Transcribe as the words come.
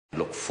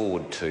look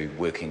forward to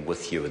working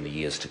with you in the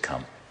years to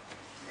come.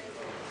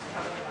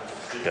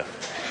 Yeah.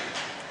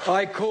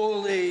 I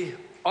call the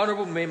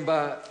Honourable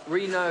Member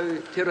Rino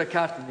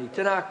Tirakatini.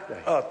 Tēnā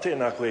koe.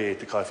 Tēnā koe e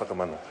te kai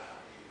whakamana.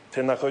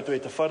 Tēnā koutou e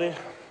te whare.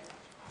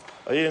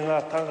 E ngā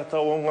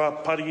tangata o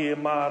ngā pari e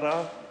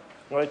mārā,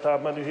 ngai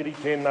Tamanuhiri,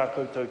 tēnā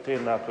koutou,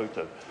 tēnā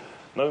koutou.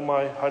 Nau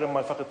mai, haere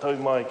mai whakatau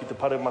mai ki te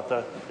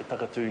paremata e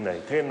takatū nei.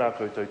 Tēnā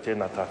koutou,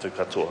 tēnā tātou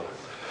katoa.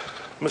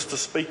 Mr.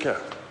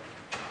 Speaker,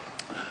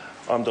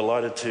 I'm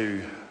delighted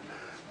to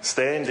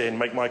stand and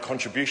make my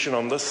contribution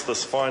on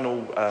this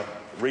final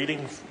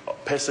reading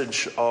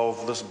passage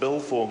of this bill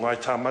for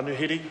Ngai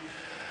Tamanuhiri.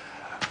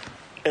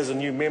 As a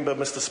new member,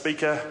 Mr.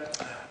 Speaker,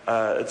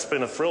 it's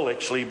been a thrill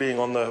actually being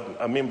on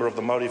a member of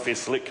the Māori Affairs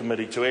Select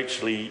Committee to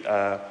actually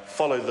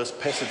follow this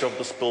passage of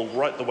this bill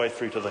right the way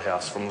through to the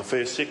House, from the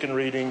first, second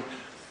reading,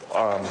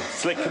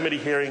 Select Committee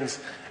hearings,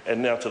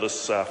 and now to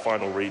this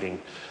final reading,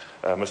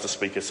 Mr.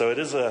 Speaker. So it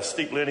is a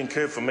steep learning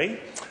curve for me.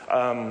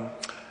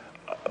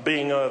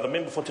 Being the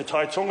member for Te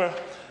Taitonga,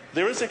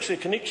 there is actually a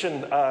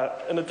connection,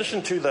 in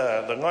addition to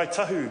the Ngai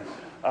Tahu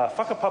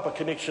whakapapa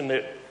connection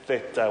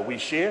that we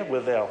share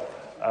with our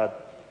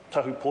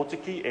Tahu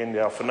Pōtiki and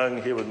our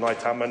whanaunga here with Ngai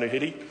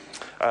Tamanuhiri.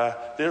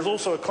 There's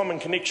also a common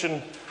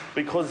connection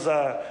because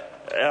our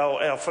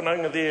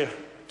whanaunga there,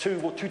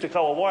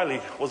 Tūtakawa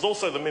Waili, was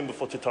also the member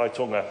for Te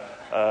Taitonga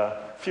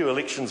a few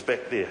elections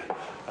back there.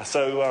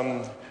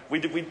 So we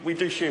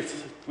do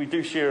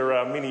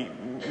share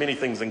many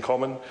things in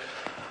common.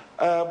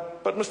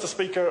 But Mr.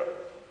 Speaker,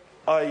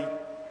 I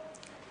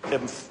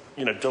am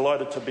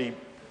delighted to be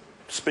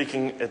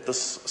speaking at this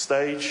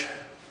stage.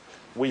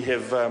 We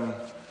have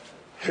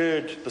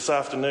heard this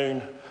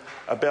afternoon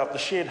about the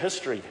shared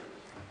history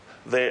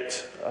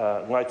that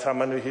Ngai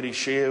Tamanuhiri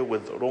share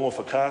with Rongo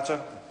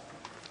Whakaata,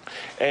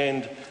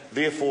 and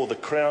therefore the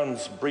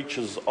Crown's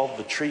breaches of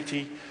the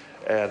treaty,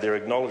 their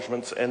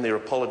acknowledgements and their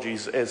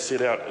apologies as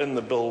set out in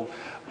the bill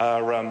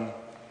are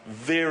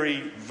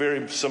very,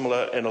 very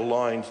similar and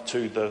aligned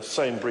to the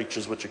same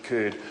breaches which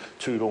occurred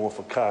to Rongo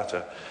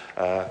Whakaata.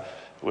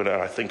 When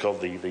I think of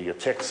the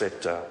attacks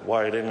at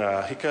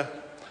Wairenga Hika,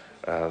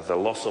 the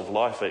loss of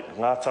life at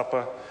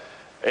Ngātapa,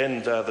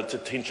 and the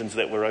detentions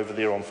that were over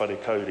there on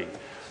Wharekauri.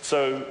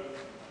 So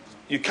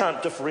you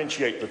can't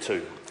differentiate the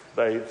two.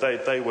 They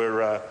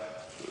were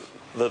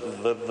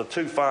the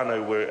two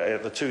whānau were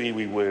the two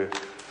iwi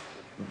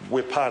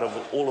were part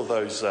of all of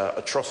those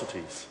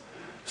atrocities.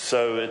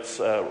 So it's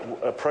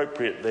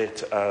appropriate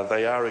that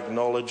they are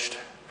acknowledged,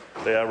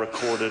 they are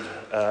recorded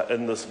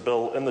in this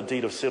bill, in the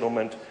deed of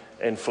settlement,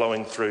 and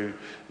flowing through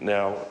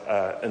now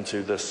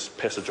into this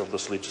passage of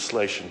this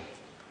legislation.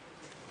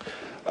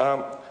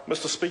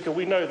 Mr. Speaker,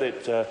 we know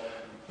that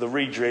the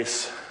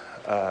redress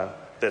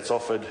that's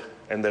offered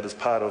and that is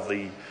part of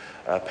the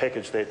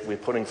package that we're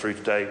putting through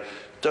today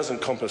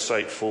doesn't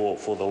compensate for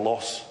the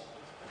loss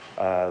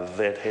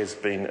that has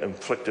been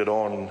inflicted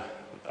on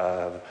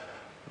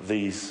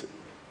these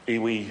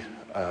iwi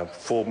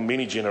for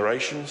many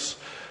generations.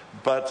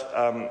 But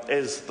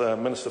as the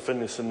Minister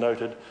Finlayson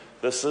noted,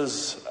 this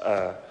is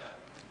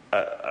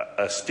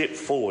a step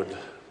forward.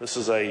 This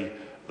is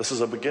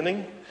a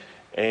beginning,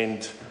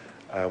 and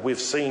we've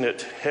seen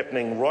it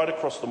happening right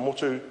across the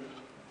motu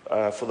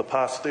for the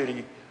past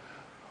 30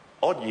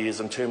 odd years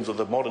in terms of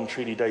the modern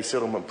Treaty Day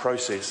settlement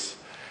process.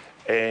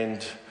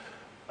 And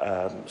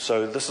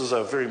so this is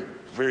a very,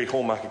 very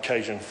hallmark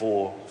occasion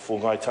for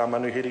Ngai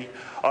Tamanuhiri.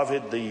 I've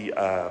had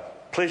the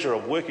pleasure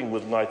of working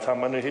with Ngai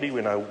Tamanuhiri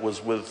when I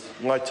was with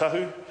Ngai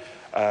Tahu,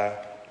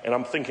 and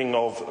I'm thinking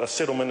of a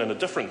settlement in a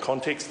different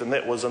context, and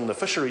that was in the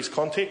fisheries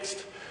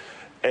context.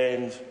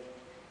 And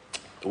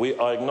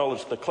I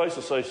acknowledge the close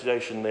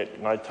association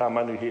that Ngai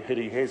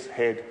Tamanuhiri has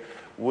had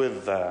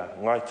with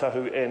Ngai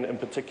Tahu, and in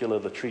particular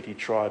the Treaty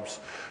Tribes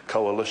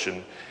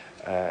Coalition,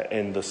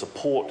 and the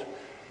support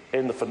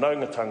and the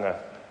whanaungatanga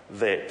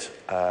that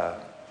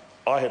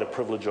I had a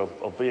privilege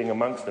of being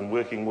amongst and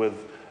working with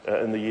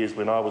in the years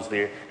when I was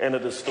there, and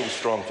it is still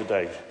strong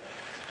today.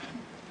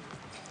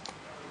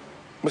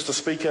 Mr.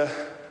 Speaker,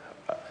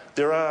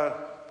 there are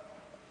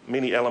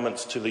many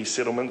elements to these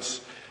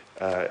settlements,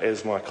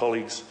 as my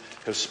colleagues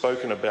have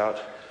spoken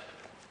about,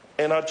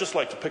 and I'd just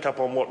like to pick up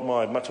on what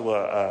my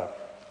matua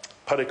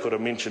Parekura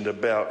mentioned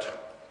about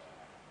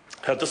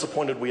how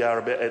disappointed we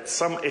are at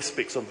some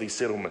aspects of these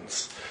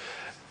settlements.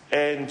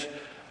 And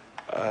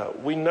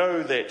we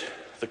know that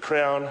the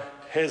Crown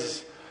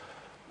has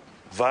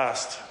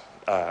vast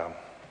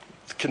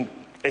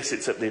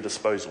assets at their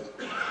disposal.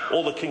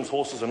 All the King's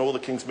horses and all the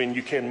King's men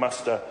you can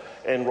muster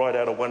and write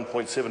out a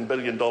 $1.7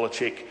 billion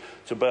cheque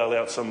to bail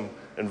out some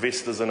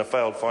investors in a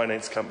failed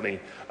finance company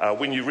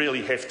when you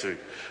really have to,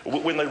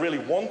 when they really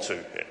want to.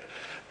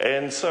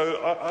 And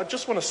so I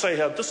just want to say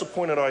how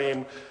disappointed I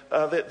am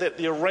that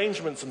the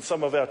arrangements in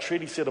some of our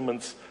treaty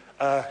settlements,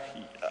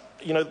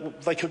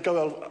 they could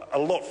go a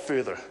lot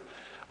further.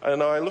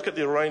 And I look at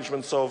the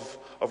arrangements of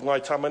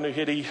Ngai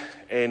Tamanuhiri,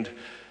 and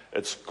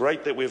it's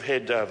great that we've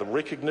had the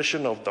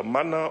recognition of the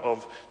mana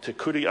of Te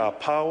Kuri a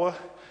Pāua,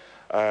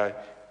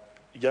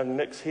 young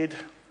Nick's head.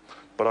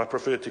 but I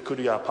prefer Te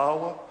Kuri a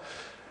Pāua.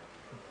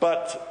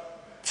 But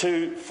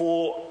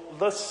for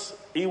this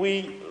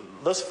iwi,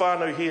 this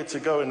whānau here to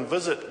go and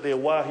visit their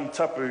wāhi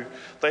tapu,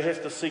 they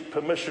have to seek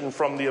permission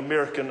from the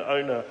American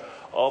owner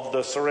of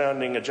the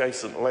surrounding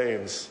adjacent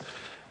lands.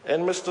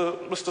 And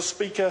Mr.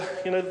 Speaker,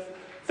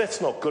 that's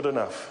not good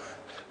enough.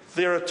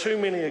 There are too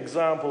many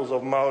examples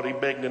of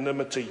Māori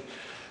magnanimity.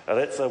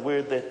 That's a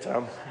word that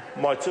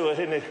my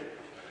tuahine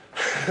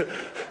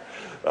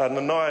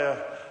Ngai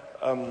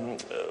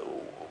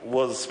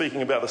was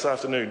speaking about this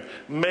afternoon.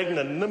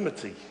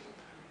 Magnanimity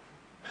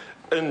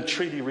in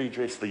treaty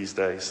redress these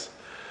days.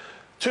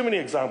 Too many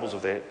examples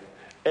of that.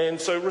 And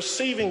so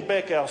receiving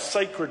back our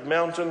sacred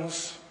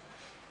mountains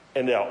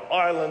and our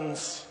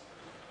islands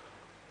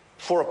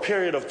for a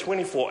period of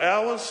 24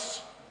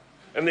 hours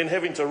and then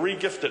having to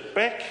re-gift it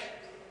back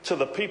to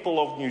the people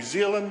of New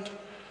Zealand,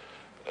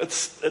 it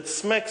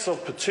smacks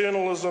of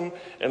paternalism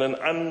and an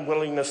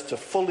unwillingness to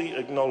fully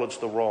acknowledge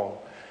the wrong.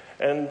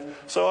 And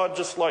so I'd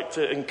just like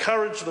to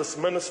encourage this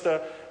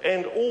minister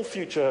and all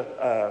future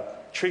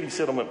treaty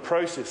settlement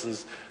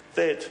processes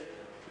that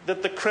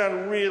the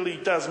Crown really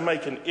does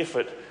make an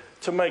effort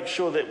to make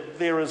sure that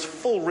there is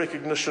full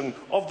recognition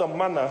of the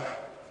mana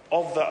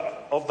of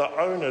the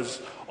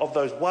owners of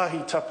those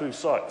wāhi tapu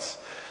sites,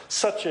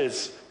 such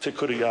as Te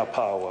Kuri a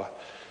Pāua,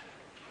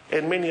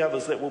 and many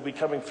others that will be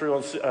coming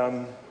through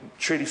on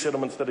treaty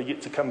settlements that are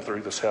yet to come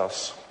through this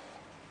House.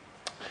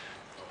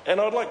 And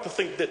I'd like to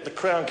think that the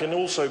Crown can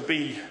also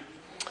be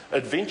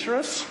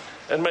adventurous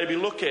and maybe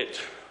look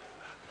at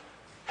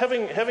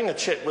having a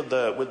chat with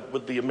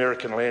the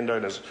American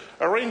landowners,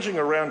 arranging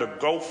a round of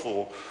golf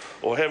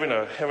or having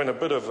a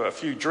bit of a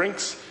few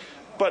drinks,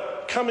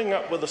 but coming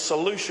up with a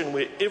solution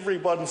where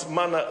everyone's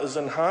mana is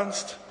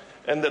enhanced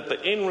and that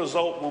the end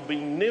result will be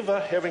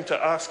never having to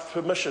ask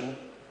permission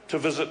to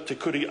visit Te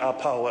Kuri a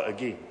Pāua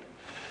again.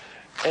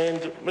 And,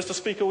 Mr.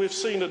 Speaker, we've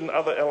seen it in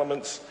other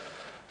elements.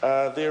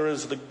 There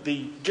is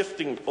the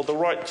gifting or the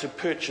right to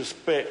purchase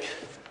back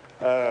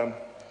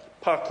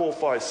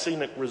Pakowhai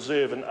Scenic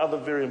Reserve and other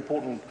very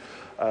important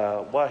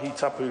wāhi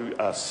tapu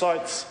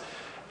sites.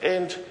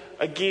 And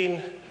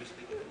again,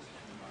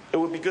 it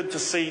would be good to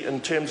see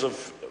in terms of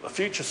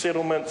future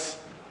settlements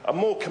a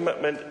more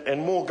commitment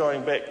and more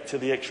going back to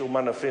the actual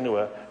mana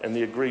whenua and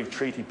the aggrieved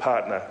treaty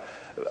partner.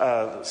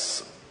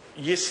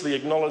 Yes, the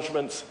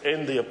acknowledgements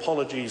and the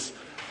apologies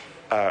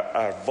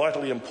are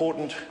vitally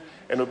important,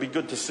 and it would be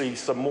good to see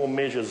some more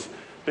measures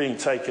being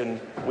taken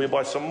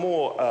whereby some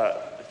more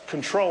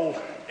control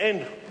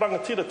and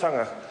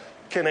rangatiratanga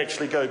can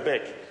actually go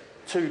back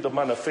to the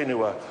mana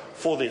whenua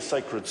for their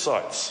sacred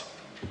sites.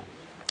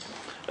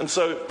 And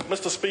so,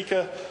 Mr.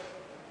 Speaker,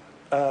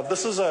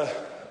 this is a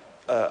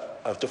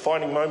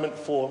defining moment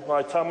for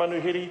Ngai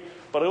Tamanuhiri,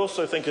 but I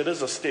also think it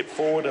is a step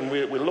forward, and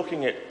we're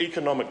looking at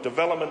economic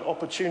development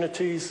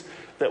opportunities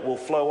that will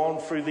flow on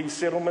through these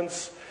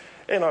settlements.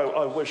 And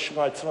I wish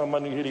Ngai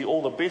Tamanuhiri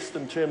all the best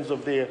in terms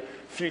of their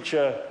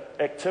future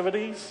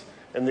activities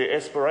and their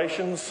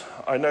aspirations.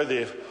 I know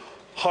they're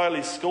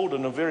highly skilled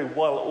and a very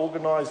well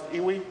organised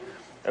iwi,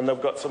 and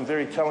they've got some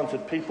very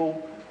talented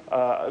people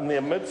in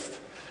their midst.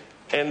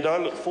 And I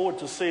look forward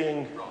to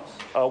seeing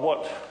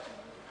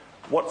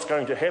what's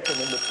going to happen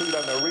in the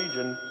Tūranga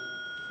region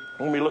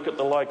when we look at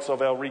the likes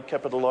of our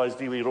recapitalised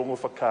iwi rongo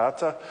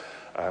whakaata,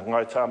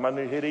 Ngai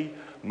Tamanuhiri,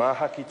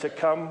 Mahaki to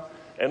come,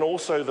 and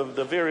also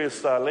the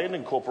various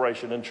landing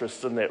corporation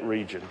interests in that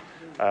region.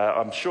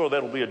 I'm sure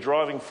that'll be a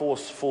driving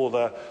force for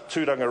the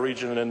Tūranga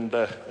region in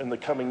the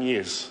coming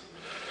years.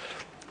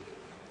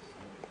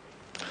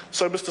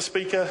 So, Mr.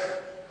 Speaker,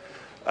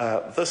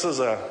 this is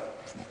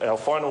our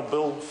final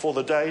bill for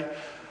the day.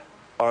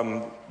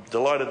 I'm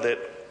delighted that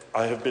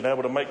I have been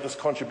able to make this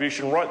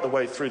contribution right the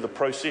way through the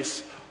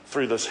process,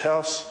 through this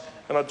House,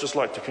 and I'd just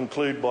like to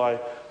conclude by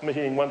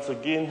mihiing once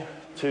again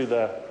to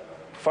the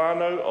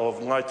whānau of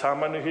Ngai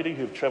Tamanuhiri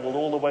who've travelled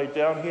all the way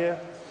down here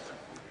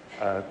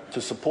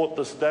to support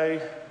this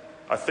day.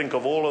 I think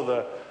of all of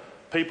the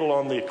people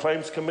on the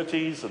claims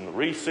committees and the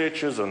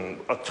researchers and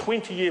a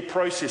 20-year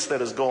process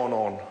that has gone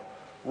on,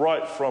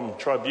 right from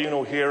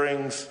tribunal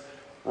hearings,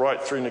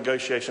 right through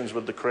negotiations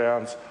with the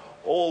Crowns,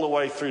 all the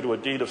way through to a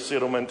deed of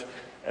settlement,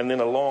 and then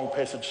a long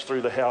passage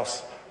through the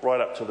House right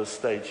up to this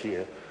stage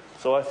here.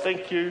 So I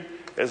thank you,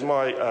 as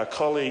my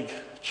colleague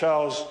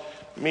Charles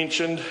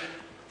mentioned,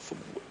 for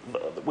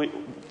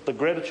the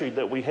gratitude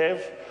that we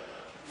have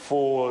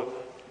for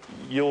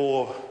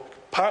your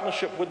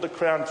partnership with the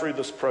Crown through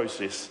this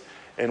process,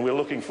 and we're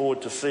looking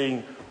forward to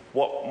seeing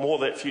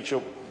what that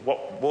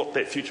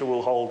future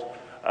will hold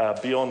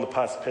beyond the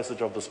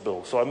passage of this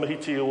bill. So I mihi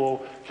te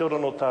o, kia ora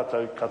no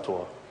tātou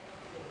katoa.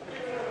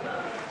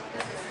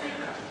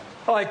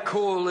 I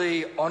call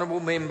the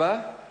Honourable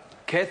Member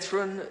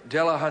Catherine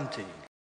Delahunty.